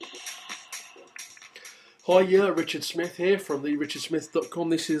Hi, Richard Smith here from the richardsmith.com.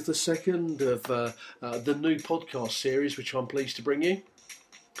 This is the second of the new podcast series which I'm pleased to bring you.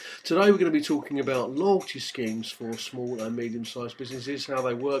 Today we're going to be talking about loyalty schemes for small and medium-sized businesses, how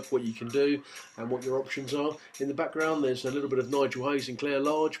they work, what you can do and what your options are. In the background there's a little bit of Nigel Hayes and Claire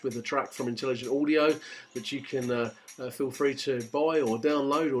Large with a track from Intelligent Audio that you can feel free to buy or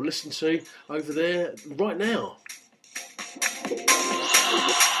download or listen to over there right now.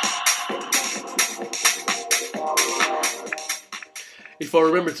 If I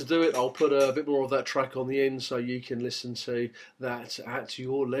remember to do it, I'll put a bit more of that track on the end so you can listen to that at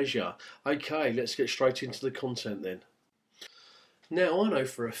your leisure. Okay, let's get straight into the content then. Now, I know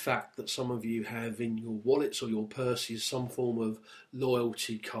for a fact that some of you have in your wallets or your purses some form of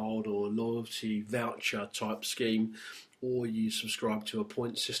loyalty card or loyalty voucher type scheme, or you subscribe to a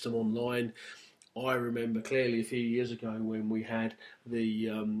point system online. I remember clearly a few years ago when we had the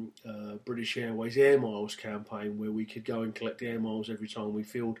British Airways Air Miles campaign, where we could go and collect air miles every time we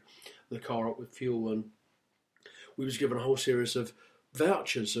filled the car up with fuel, and we was given a whole series of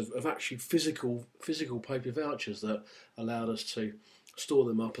vouchers, of actually physical paper vouchers that allowed us to store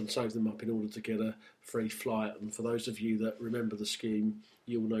them up and save them up in order to get a free flight. And for those of you that remember the scheme,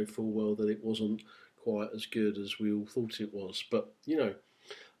 you'll know full well that it wasn't quite as good as we all thought it was. But, you know,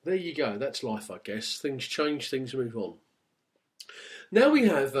 there you go, that's life, I guess. Things change, things move on. Now we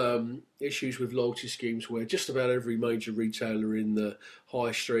have issues with loyalty schemes where just about every major retailer in the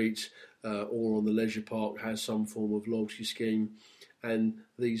high street or on the leisure park has some form of loyalty scheme, and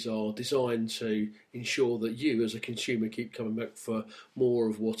these are designed to ensure that you as a consumer keep coming back for more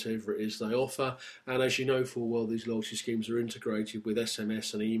of whatever it is they offer. And as you know full well, these loyalty schemes are integrated with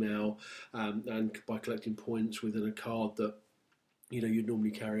SMS and email, and by collecting points within a card that you'd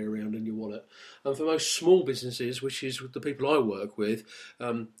normally carry around in your wallet. And for most small businesses, which is the people I work with,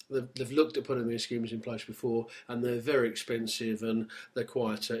 they've looked at putting these schemes in place before, and they're very expensive and they're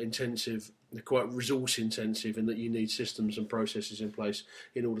quite intensive. They're quite resource intensive in that you need systems and processes in place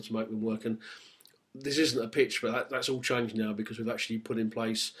in order to make them work. And this isn't a pitch, but that's all changed now because we've actually put in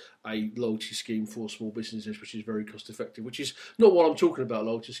place a loyalty scheme for small businesses, which is very cost effective, which is not what I'm talking about,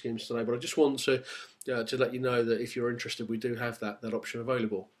 loyalty schemes today, but I just want to let you know that if you're interested, we do have that option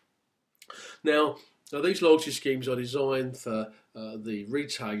available. Now, these loyalty schemes are designed for the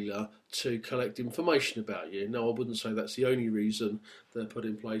retailer to collect information about you. Now, I wouldn't say that's the only reason they're put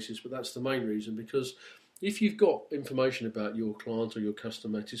in places, but that's the main reason, because if you've got information about your client or your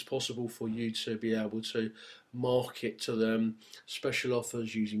customer, it is possible for you to be able to market to them special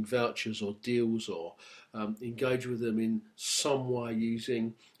offers using vouchers or deals, or engage with them in some way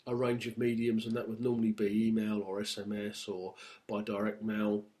using a range of mediums, and that would normally be email or SMS or by direct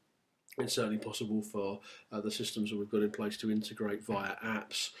mail. It's certainly possible for the systems that we've got in place to integrate via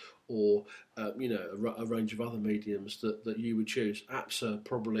apps or a range of other mediums that you would choose. Apps are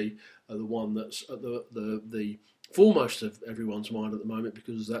probably the one that's at the foremost of everyone's mind at the moment,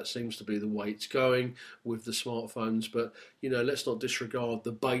 because that seems to be the way it's going with the smartphones. But let's not disregard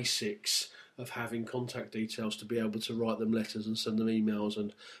the basics of having contact details to be able to write them letters and send them emails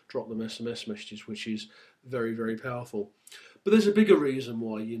and drop them SMS messages, which is very, very powerful. But there's a bigger reason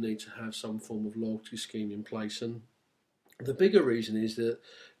why you need to have some form of loyalty scheme in place, and the bigger reason is that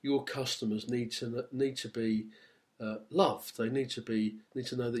your customers need to be loved. They need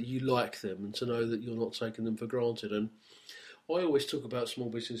to know that you like them and to know that you're not taking them for granted. And I always talk about small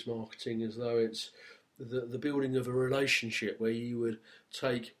business marketing as though it's the building of a relationship, where you would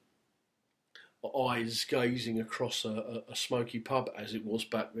take eyes gazing across a smoky pub, as it was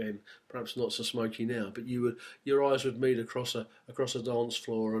back then, perhaps not so smoky now, but your eyes would meet across a dance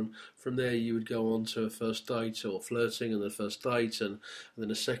floor, and from there you would go on to a first date or flirting, and the first date, and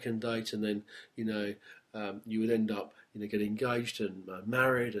then a second date, and then you would end up getting engaged and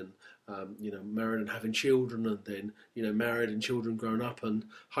married, and married and having children, and then married and children grown up, and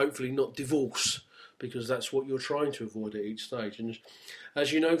hopefully not divorce, because that's what you're trying to avoid at each stage. And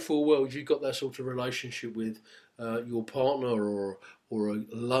as you know full well, if you've got that sort of relationship with your partner or a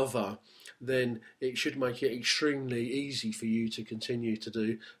lover, then it should make it extremely easy for you to continue to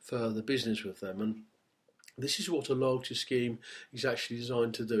do further business with them. And this is what a loyalty scheme is actually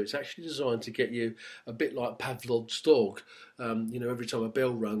designed to do. It's actually designed to get you a bit like Pavlov's dog. Every time a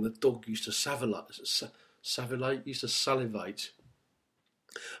bell rang, the dog used to salivate.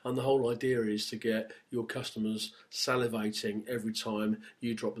 And the whole idea is to get your customers salivating every time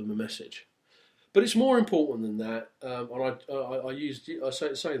you drop them a message. But it's more important than that, and I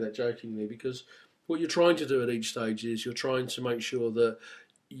say that jokingly, because what you're trying to do at each stage is you're trying to make sure that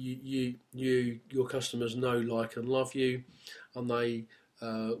your customers know, like, and love you, and they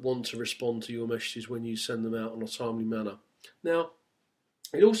want to respond to your messages when you send them out in a timely manner. Now,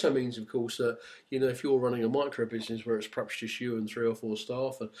 it also means, of course, that if you're running a micro business where it's perhaps just you and 3 or 4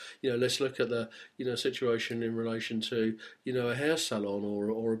 staff, and let's look at the situation in relation to a hair salon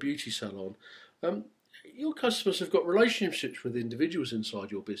or a beauty salon. Your customers have got relationships with individuals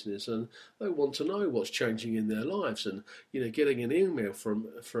inside your business, and they want to know what's changing in their lives. And getting an email from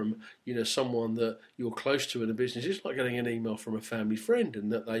someone that you're close to in a business is like getting an email from a family friend,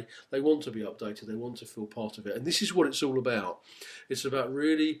 and that they want to be updated, they want to feel part of it. And this is what it's all about. It's about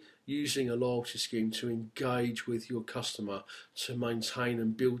really using a loyalty scheme to engage with your customer, to maintain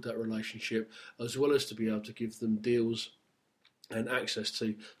and build that relationship, as well as to be able to give them deals and access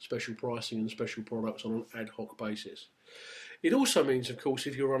to special pricing and special products on an ad hoc basis. It also means, of course,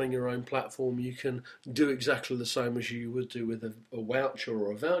 if you're running your own platform, you can do exactly the same as you would do with a voucher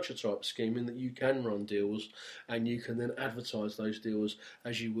or a voucher type scheme, in that you can run deals and you can then advertise those deals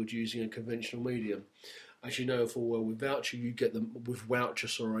as you would using a conventional medium. As you know full well, with voucher, you get them with voucher,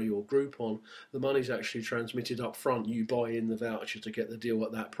 or Groupon. The money's actually transmitted up front. You buy in the voucher to get the deal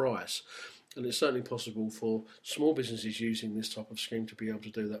at that price. And it's certainly possible for small businesses using this type of scheme to be able to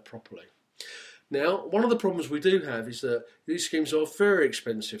do that properly. Now, one of the problems we do have is that these schemes are very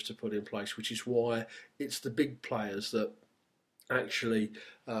expensive to put in place, which is why it's the big players that actually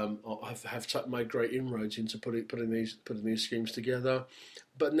have made great inroads into putting these schemes together.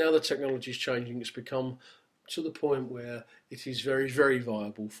 But now the technology is changing. It's become to the point where it is very, very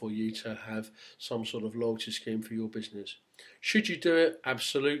viable for you to have some sort of loyalty scheme for your business. Should you do it?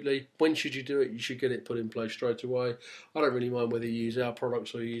 Absolutely. When should you do it? You should get it put in place straight away. I don't really mind whether you use our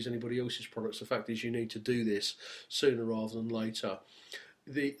products or you use anybody else's products. The fact is, you need to do this sooner rather than later.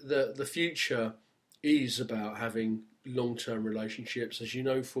 The future is about having long-term relationships. As you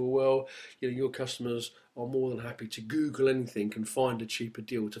know full well, your customers are more than happy to Google anything and find a cheaper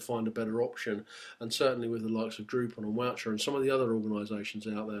deal, to find a better option. And certainly with the likes of Groupon and Voucher and some of the other organisations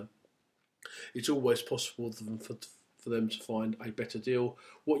out there, it's always possible for them to find a better deal.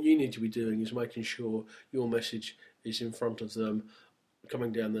 What you need to be doing is making sure your message is in front of them,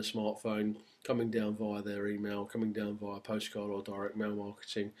 coming down their smartphone, coming down via their email, coming down via postcard or direct mail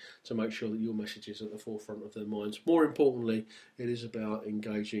marketing, to make sure that your message is at the forefront of their minds. More importantly, it is about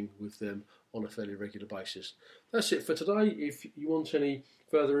engaging with them on a fairly regular basis. That's it for today. If you want any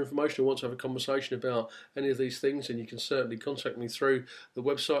further information or want to have a conversation about any of these things, then you can certainly contact me through the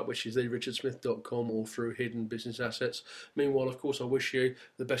website, which is therichardsmith.com, or through Hidden Business Assets. Meanwhile, of course, I wish you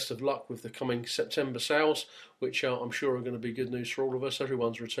the best of luck with the coming September sales, which I'm sure are going to be good news for all of us.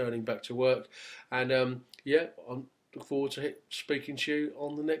 Everyone's returning back to work. And I look forward to speaking to you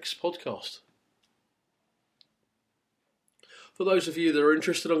on the next podcast. For those of you that are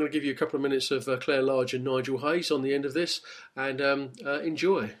interested, I'm going to give you a couple of minutes of Claire Large and Nigel Hayes on the end of this, and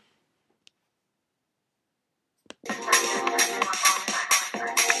enjoy.